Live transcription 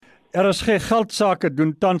RSG Geldsaake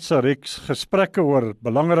doen tans 'n reeks gesprekke oor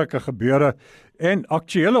belangrike gebeure en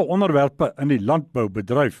aktuelle onderwerpe in die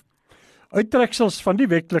landboubedryf. Uittreksels van die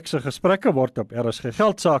weeklikse gesprekke word op RSG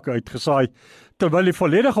Geldsaake uitgesaai, terwyl die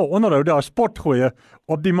volledige onderhoude as potgoeie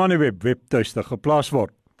op die Moneyweb webtuiste geplaas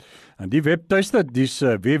word. En die webtuiste dis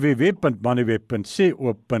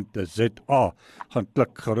www.moneyweb.co.za. Gaan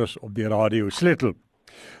klik gerus op die radio sleutel.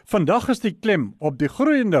 Vandag is die klem op die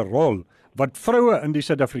groeiende rol wat vroue in die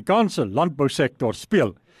Suid-Afrikaanse landbousektor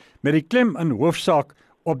speel, met die klem in hoofsaak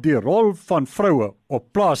op die rol van vroue op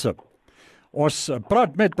plase. Ons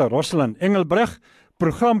praat met Roseline Engelbrecht,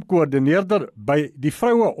 programko&ouml by die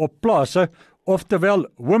Vroue op Plase, oftewel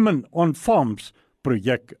Women on Farms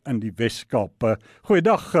projek in die Wes-Kaap.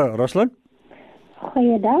 Goeiedag, Roseline.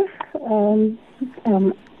 Goeiedag,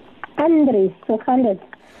 Andries, so gaan dit?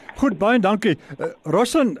 Goed, baie dankie.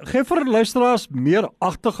 Roseline, gee vir luisteraars meer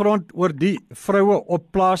agtergrond oor die Vroue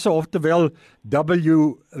op Plase, oftewel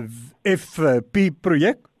WFP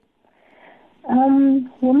projek.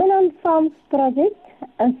 Women on Farms projek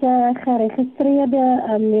is 'n geregistreerde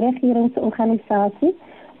regeringsorganisasie.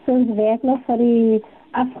 So ons werk nog vir die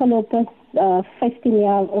afgelope 15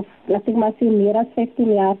 jaar, of laat ek maar sê meer as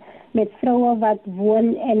 15 jaar, met vroue wat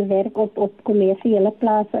woon en werk op kommersiële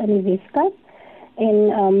plase in die Wes-Kaap. En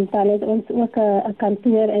dan het ons ook 'n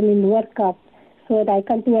kantoor in die Noord-Kaap. So die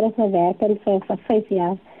kantoor is werkend vir 5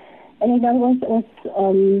 jaar. En ek dink ons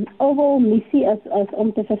overall missie is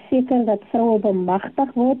om te verseker dat vroue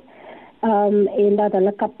bemagtig word en dat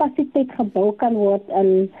hulle kapasiteit gebou kan word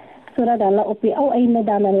sodat hulle op die ou einde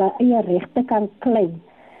dan hulle eie regte kan claim.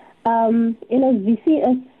 En ons visie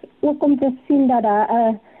is ook om te sien dat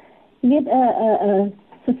daar niet 'n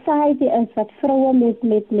society is wat vroue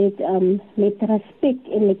met respek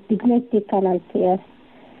en met dignity kan hanteer.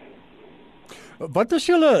 Wat is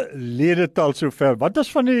julle ledetal sover? Wat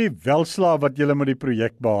is van die welslae wat julle met die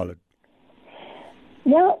projek behaal het?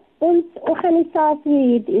 Ja, ons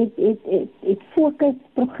organisasie het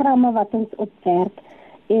fokusprogramme wat ons opwerk.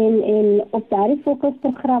 En op daardie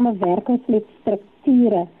fokusprogramme werk ons met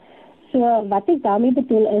strukture. So wat ek daarmee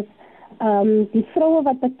bedoel is, die vroue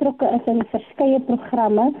wat betrokke is in verskeie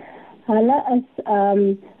programme, hulle is,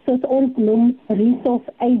 soos ons noem,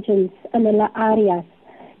 resource agents in hulle areas.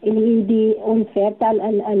 En ons werk dan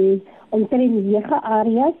in omtrent 9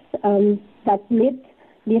 areas, dat net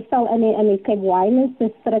meestal in die Cape Winelands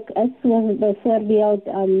distrik is, soos byvoorbeeld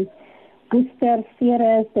Worcester,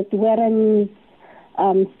 Ceres, de Doorns,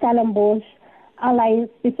 Stellenbosch, allerlei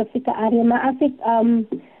spesifieke area. Maar as ek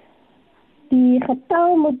die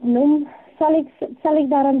getal moet noem, sal ek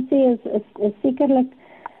daarom sê, is sekerlik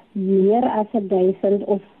meer as 1000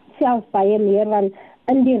 of selfs baie meer, want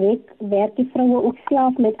indirek werk die vroue ook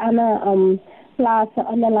self met ander plase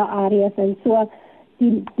in hulle areas. En so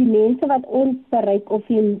die mense wat ons bereik, of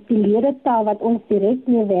die ledetal wat ons direk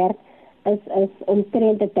mee werk, is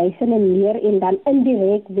omtrent 1000 en meer, en dan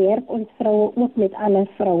indirek werk ons vroue ook met ander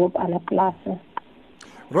vroue op ander plase.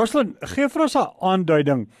 Roseline, gee vir ons 'n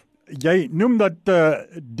aanduiding. Jy noem dat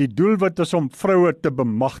die doelwit is om vroue te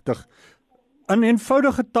bemagtig. In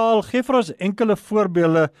eenvoudige taal, gee vir ons enkele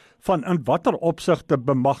voorbeelde van in watter opsigte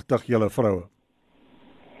bemagtig julle vroue?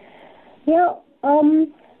 Ja,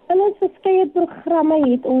 in ons verskeie programme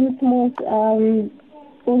het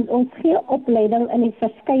ons gee opleiding in die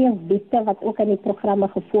verskeie wette wat ook in die programme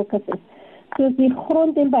gefokus is. Soos die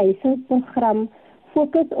grond- en behuisingsprogram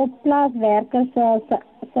fokus op plaaswerkers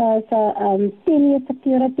senior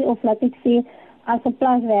security, of laat ek sê, as 'n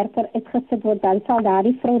plaaswerker uitgesit word, dan sal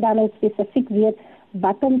daardie vrou dan spesifiek weet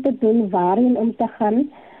wat om te doen, waarheen om te gaan.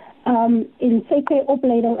 En sy kry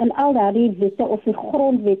opleiding in al daardie wette of die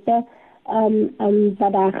grondwette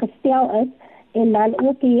wat daar gestel is. En dan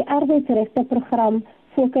ook die arbeidsregte program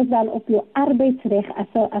fokus dan op jou arbeidsreg as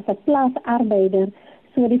 'n plaasarbeider.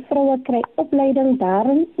 So die vroue kry opleiding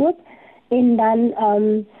daarin ook. En dan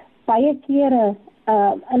baie kere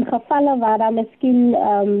in gevalle waar daar miskien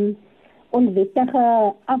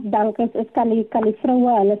onwettige afdankings is, kan die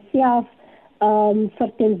vroue hulle self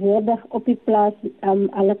verteenwoordig op die plaas.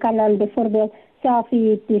 Hulle kan dan byvoorbeeld self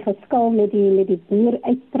die geskil met die boer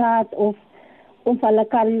uitpraat, of hulle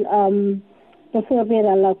kan byvoorbeeld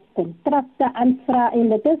hulle kontrakte aanvra. En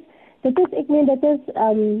dit is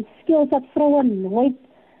skills dat vroue nooit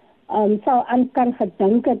sal aan kan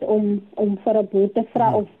gedink het om vir 'n boer te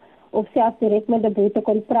vra, of selfs direk met 'n boer te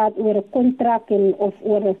kon praat oor 'n kontrak of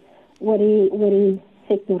oor die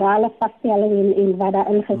sektorale vaststelling en wat daar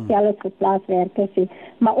ingestel is vir plaaswerkers.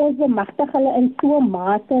 Maar ons bemagtig hulle in so 'n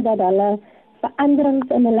mate dat hulle veranderings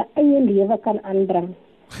in hulle eie lewe kan aanbring.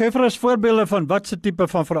 Geef vir ons voorbeelde van wat se tipe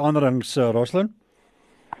van veranderings, Roseline?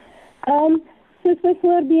 Soos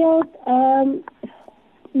byvoorbeeld,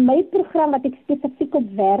 my program wat ek spesifiek op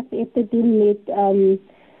werk het te doen met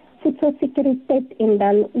voedselsekuriteit en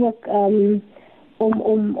dan ook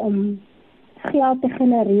om geld te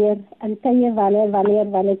genereer in tye wanneer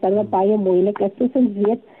dit baie moeilik is. Soos ons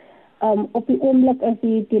weet, op die oomblik is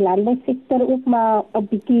die landbousektor ook maar 'n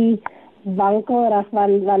bietjie wankelrig,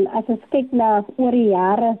 want as ons kyk na oor die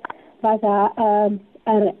jare was daar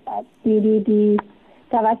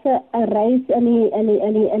daar was 'n reis in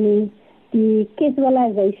die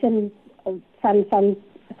casualization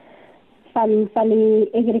van die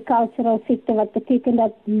agricultural sector, wat beteken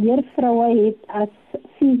dat meer vroue het as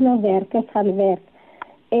seasonal werkers gaan werk.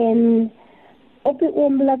 En op die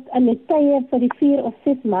oomblik in die tye vir die 4 of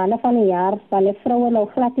 6 maande van die jaar, wanneer vroue nou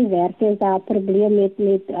glad nie werk, is daar 'n probleem met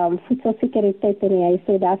voedselsekuriteit in die huis.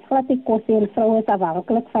 So daar's glad nie kos en vroue is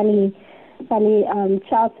afhanklik van die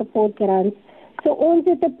child support grants. So ons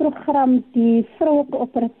het 'n program, die vroue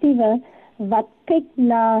koöperatiewe, wat kyk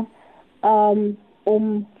na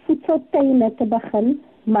om voedseltuine te begin,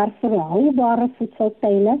 maar volhoubare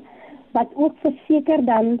voedseltuine, wat ook verseker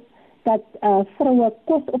dan dat vroue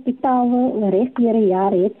kos op die tafel reg deur die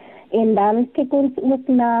jaar het. En dan kyk ons ook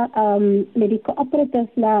na met die cooperatives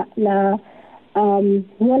na hoe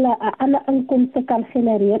hulle 'n ander inkomste kan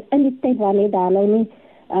genereer in die tyd wanneer daar nou nie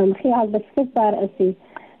geld beskikbaar is nie.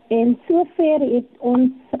 En sover het ons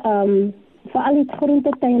veral die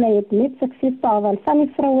groentetuine het net suksesvol, want van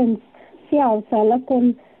die vrouens self, hulle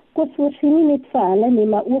kon kos voorsien nie net vir hulle nie,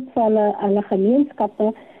 maar ook vir hulle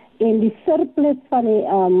gemeenskappe, en die surplus van die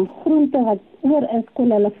groente wat oor is,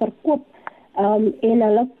 kon hulle verkoop,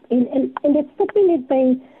 en dit stop nie net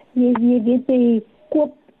by jy weet by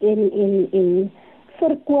koop en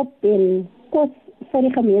verkoop en kos vir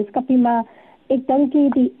die gemeenskap, maar ek dink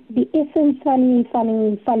die essens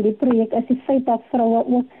van die projek is die feit dat vroue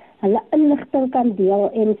ook hulle inligting kan deel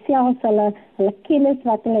en selfs hulle kennis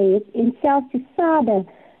wat hulle het en selfs die sade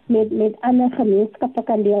met ander gemeenskappe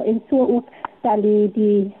kan deel en so ook dan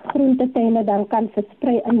die groentetuine dan kan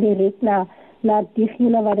versprei indirek na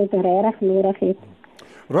diegene wat dit regtig nodig het.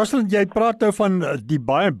 Roseline, jy praat nou van die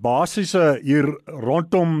baie basiese hier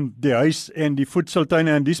rondom die huis en die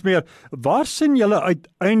voedseltuine en dis meer. Waar sien julle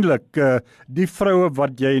uiteindelik die vroue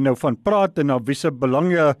wat jy nou van praat en na wie se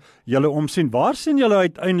belange julle omsien? Waar sien julle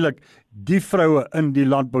uiteindelik die vroue in die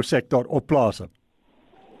landbousektor op plase?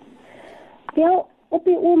 Wel, op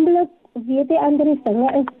die oomblik weet jy Andries, dinge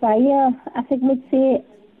is baie, as ek moet sê,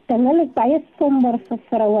 dinge is baie somber vir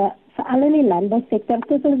vroue, veral in die landbousektor.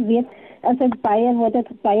 Soos ons weet, word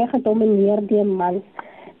dit baie gedomineer deur mans.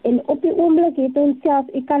 En op die oomblik het ons self,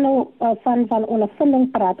 ek kan nou van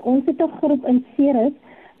ondervinding praat. Ons het 'n groep in Ceres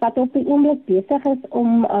wat op die oomblik besig is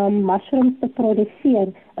om mushrooms te produseer.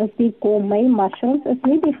 Is die gourmet mushrooms, is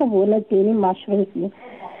nie die gewone daily mushrooms nie.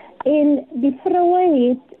 En die vroue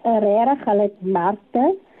het regtig hulle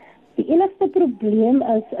markte. Die enigste probleem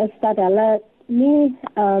is dat hulle nie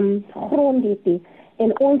grond het nie.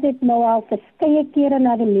 En ons het nou al verskeie kere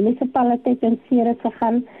na die munisipaliteit in Ceres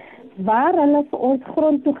gegaan, waar hulle vir ons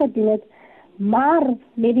grond toegedien het, maar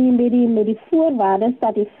met die voorwaardes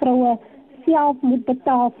dat die vroue self moet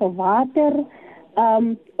betaal vir water.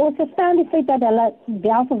 Ons verstaan die feit dat hulle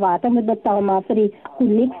wel vir water moet betaal, maar vir die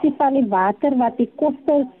konneksie van die water, wat die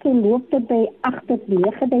koste so loop tot by 8 tot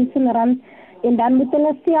 9.000 rand, en dan moet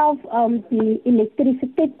hulle self die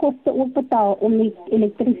elektrisiteitskoste ook betaal om die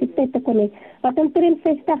elektrisiteit te connect, wat omtrent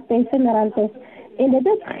 60.000 rand is. En dit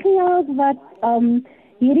is geld wat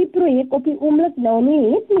hierdie projek op die oomblik nou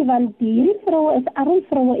nie het nie, want hierdie vroue is arm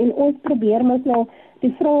vroue en ons probeer mos nou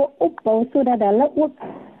die vroue opbou sodat hulle ook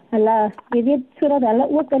sodat hulle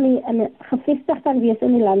ook in gevestig kan wees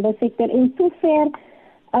in die landbousektor. En sover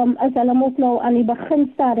is hulle mos nou aan die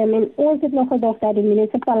beginstadium en ons het nog gedog dat die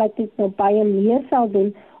munisipaliteit nou baie meer sal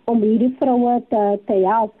doen om hierdie vroue te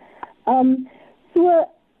help. So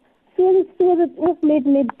dit ook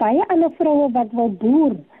met baie ander vroue wat wil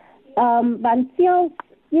boer. Want selfs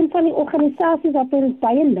een van die organisasies wat ons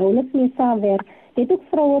baie nauweliks mee saamwerk, het ook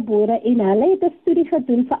vroue boere en hulle het 'n studie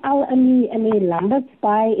gedoen veral in die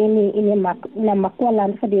Lambertsbaai en in die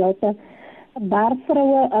Makwaland gedeelte, waar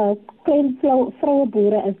vroue klein vroue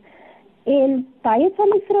boere is. En baie van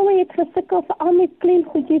die vroue het gesukkel veral met klein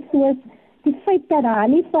goedjies soos die feit dat daar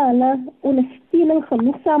nie vir hulle ondersteuning,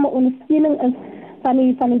 genoegsame ondersteuning is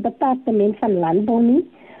van die departement van landbou nie.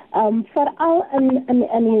 Veral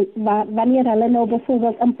wanneer hulle nou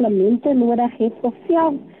byvoorbeeld implemente nodig het of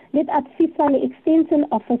self net advies van die extension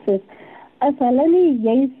officers, as hulle nie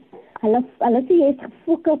juist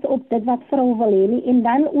gefokus op dit wat vroue wil hê nie. En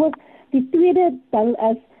dan ook die tweede ding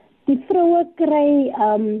is Die vroue kry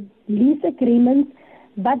lease agreements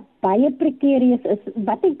wat baie precarious is.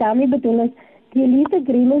 Wat ek daarmee bedoel is, die lease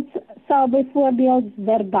agreements sal byvoorbeeld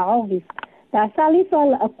verbaal wees. Daar sal nie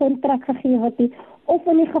vir 'n kontrak gegee word nie, of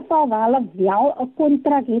in die geval waar hulle wel 'n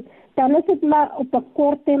kontrak het, dan is dit maar op 'n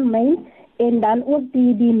kort termyn en dan ook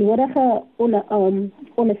die nodige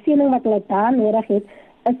ondersteuning wat hulle daar nodig het,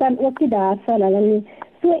 is dan ook nie daar vir hulle nie.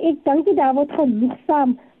 So ek dink daar word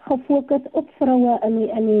genoegsaam gefokus op vroue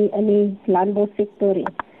in die landbousektor.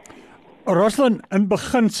 Roseline, in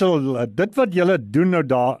beginsel, dit wat julle doen nou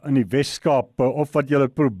daar in die Wes-Kaap, of wat julle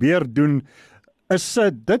probeer doen, is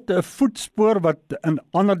dit 'n voetspoor wat in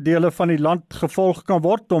ander dele van die land gevolg kan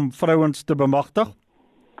word om vrouens te bemagtig?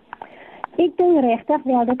 Ek dink regtig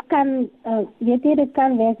wel, dit kan, dit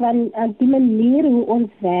kan werk, want die manier hoe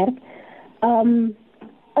ons werk,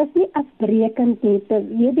 is nie afbrekend nie.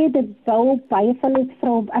 Dit bou baie van ons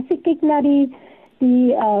vrou. As ek kyk na die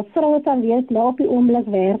vroue van wie nou op die oomblik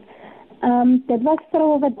werk, dit was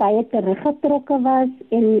vroue wat baie teruggetrokke was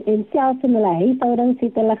en selfs in hulle huishoudings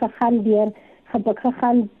het hulle gegaan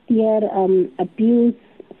deur abuse,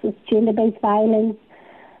 soos gender-based violence,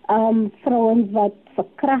 vrouens wat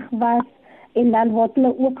verkrag was, en dan word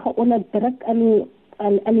hulle ook geonderdruk in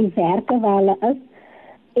die werke waar hulle is.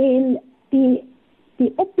 En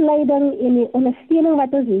die opleiding en die ondersteuning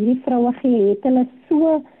wat ons hierdie vroue gee, het hulle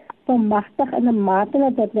so bemagtig in 'n mate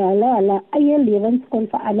dat hulle eie lewens kon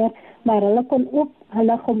verander, maar hulle kon ook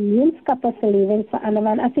hulle gemeenskappe se lewens verander.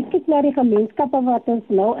 Want as ek kyk na die gemeenskappe wat ons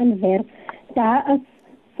nou in werk, daar is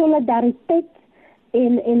solidariteit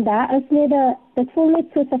en daar is dit voel net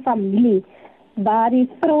soos 'n familie, waar die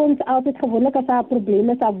vrouens altyd gewoonlik as daar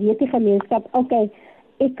probleme is, dan weet die gemeenskap, okay,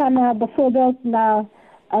 ek kan byvoorbeeld na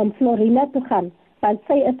Florina toe gaan, want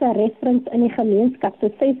sy is 'n reference in die gemeenskap, so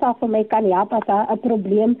sy sal vir my kan help as daar 'n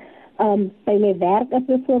probleem by my werk is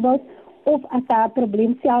byvoorbeeld, of as daar 'n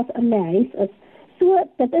probleem selfs in my huis is. So,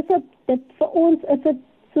 dit vir ons is dit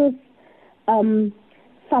soos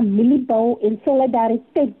familiebou en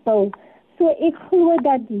solidariteitsbou. So ek glo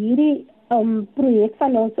dat hierdie projek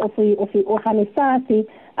van ons of die organisasie,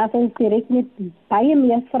 as ons direk met baie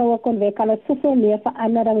meer vroue kon werk, kan dit soveel meer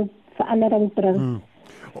verandering bring.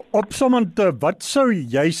 Opsommend, wat sou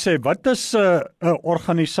jy sê, wat is 'n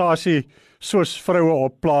organisasie soos Vroue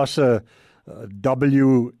op Plase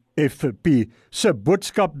WFP se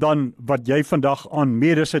boodskap dan wat jy vandag aan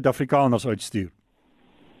mede-Suid-Afrikaners uitstuur?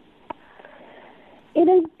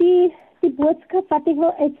 En die boodskap wat ek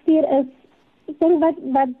wil uitstuur is, ek dink wat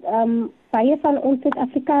baie van ons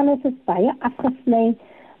Suid-Afrikaners is baie afgesny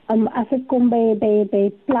as dit kom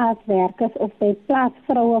by plaaswerkers of by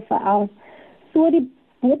plaasvroue veral. So die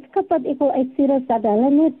boodskap wat ek wil uitstuur is dat hulle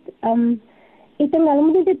net, ek dink hulle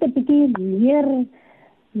moet dit 'n bietjie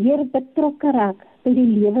meer betrokke raak by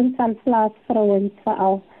die lewens van plaasvrouens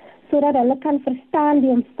veral, sodat hulle kan verstaan die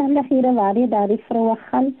omstandighede waarin daardie vroue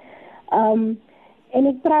gaan. En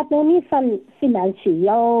ek praat nou nie van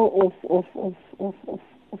finansiëel of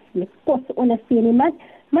met kosondersteuning,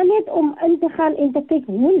 maar net om in te gaan en te kyk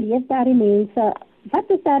hoe leef daardie mense, wat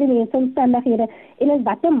is daardie mense omstandighede en in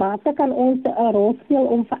watter mate kan ons 'n rol speel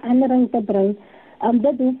om verandering te bring.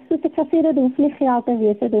 Dit hoef, soos ek gesê, dit hoef nie geld te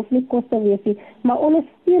wees, dit hoef nie kos te wees nie, maar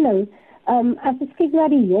ondersteuning. As ek kyk na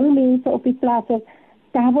die jong mense op die plase,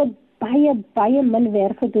 daar word baie min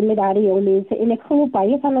werk gedoen met daardie jong mense en ek glo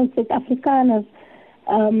baie van ons Suid-Afrikaners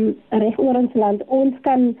reg oor ons land, ons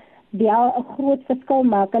kan wel 'n groot verskil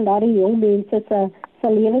maak in daardie jong mense se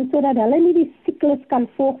lewens, sodat hulle nie die siklus kan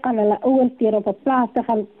volg aan hulle ouers deur op 'n plaas te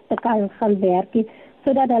gaan werk nie,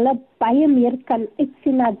 sodat hulle baie meer kan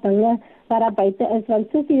uitsien na dinge wat daar buite is,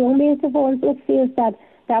 want soos die jong mense vir ons ook sê, is dat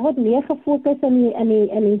daar word meer gefokus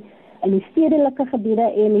in die stedelike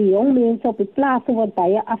gebiede en die jong mense op die plase word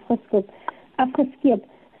baie afgeskeep.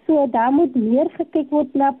 So daar moet meer gekyk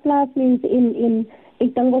word na plaasmense en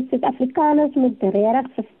ek dink ons Suid-Afrikaners moet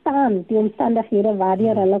regtig verstaan die omstandighede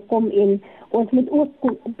waardeur hulle kom en ons moet ook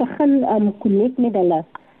begin connect met hulle.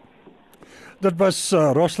 Dit was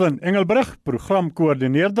Roseline Engelbrecht,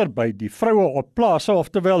 programko&ouml by die Vroue op Plase,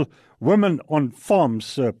 oftewel Women on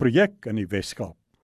Farms projek in die Wes-Kaap.